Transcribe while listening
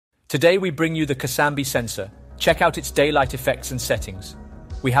Today we bring you the Casambi sensor. Check out its daylight effects and settings.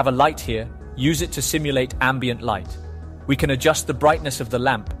 We have a light here. Use it to simulate ambient light. We can adjust the brightness of the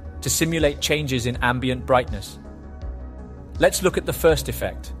lamp to simulate changes in ambient brightness. Let's look at the first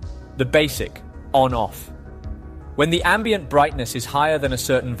effect, the basic on-off. When the ambient brightness is higher than a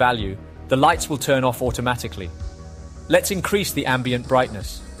certain value, the lights will turn off automatically. Let's increase the ambient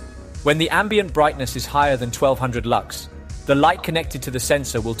brightness. When the ambient brightness is higher than 1200 lux, the light connected to the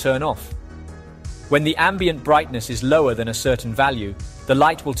sensor will turn off. When the ambient brightness is lower than a certain value, the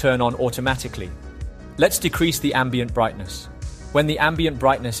light will turn on automatically. Let's decrease the ambient brightness. When the ambient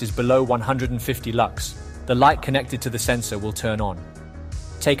brightness is below 150 lux, the light connected to the sensor will turn on.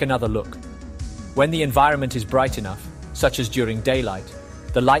 Take another look. When the environment is bright enough, such as during daylight,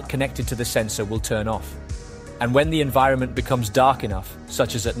 the light connected to the sensor will turn off. And when the environment becomes dark enough,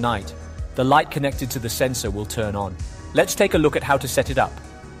 such as at night, the light connected to the sensor will turn on. Let's take a look at how to set it up.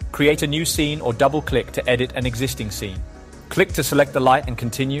 Create a new scene or double-click to edit an existing scene. Click to select the light and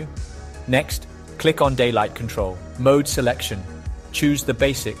continue. Next, click on Daylight Control. Mode Selection. Choose the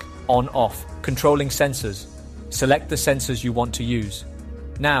basic, on-off, controlling sensors. Select the sensors you want to use.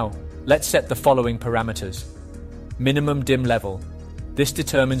 Now, let's set the following parameters. Minimum dim level. This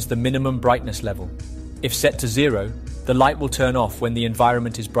determines the minimum brightness level. If set to 0, the light will turn off when the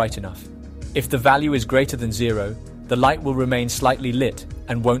environment is bright enough. If the value is greater than 0, the light will remain slightly lit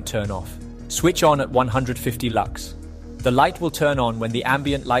and won't turn off. Switch on at 150 lux. The light will turn on when the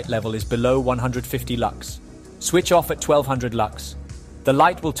ambient light level is below 150 lux. Switch off at 1200 lux. The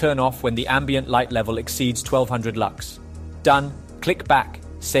light will turn off when the ambient light level exceeds 1200 lux. Done. Click back,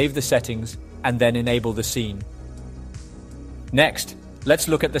 save the settings, and then enable the scene. Next, let's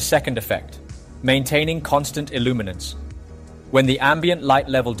look at the second effect, maintaining constant illuminance. When the ambient light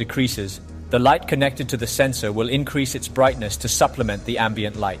level decreases, the light connected to the sensor will increase its brightness to supplement the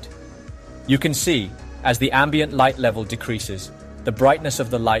ambient light. You can see, as the ambient light level decreases, the brightness of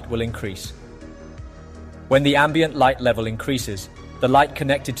the light will increase. When the ambient light level increases, the light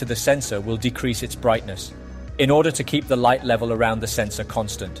connected to the sensor will decrease its brightness, in order to keep the light level around the sensor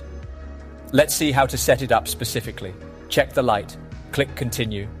constant. Let's see how to set it up specifically. Check the light, click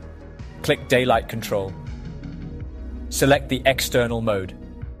Continue, click Daylight Control. Select the external mode.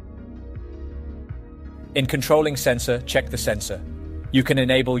 In controlling sensor, check the sensor. You can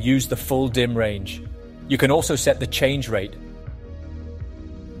enable use the full dim range. You can also set the change rate.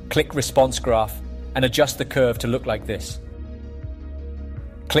 Click response graph and adjust the curve to look like this.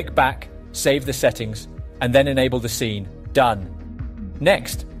 Click back, save the settings, and then enable the scene. Done.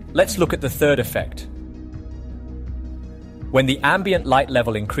 Next, let's look at the third effect. When the ambient light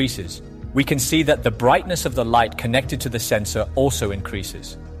level increases, we can see that the brightness of the light connected to the sensor also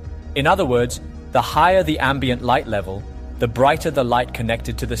increases. In other words, the higher the ambient light level, the brighter the light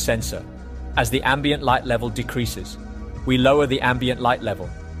connected to the sensor. As the ambient light level decreases, we lower the ambient light level.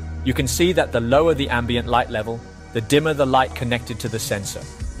 You can see that the lower the ambient light level, the dimmer the light connected to the sensor.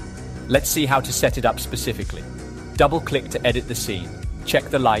 Let's see how to set it up specifically. Double-click to edit the scene. Check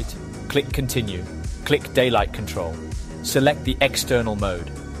the light, click Continue, click Daylight Control. Select the external mode.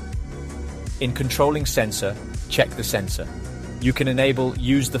 In controlling sensor, check the sensor. You can enable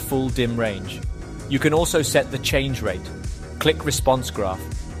use the full dim range. You can also set the change rate. Click response graph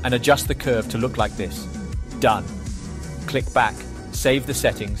and adjust the curve to look like this. Done. Click back, save the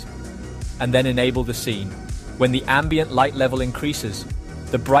settings, and then enable the scene. When the ambient light level increases,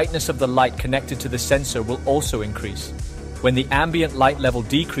 the brightness of the light connected to the sensor will also increase. When the ambient light level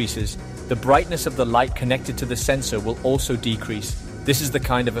decreases, the brightness of the light connected to the sensor will also decrease. This is the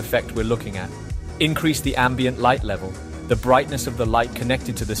kind of effect we're looking at. Increase the ambient light level. The brightness of the light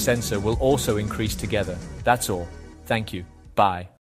connected to the sensor will also increase together. That's all. Thank you. Bye.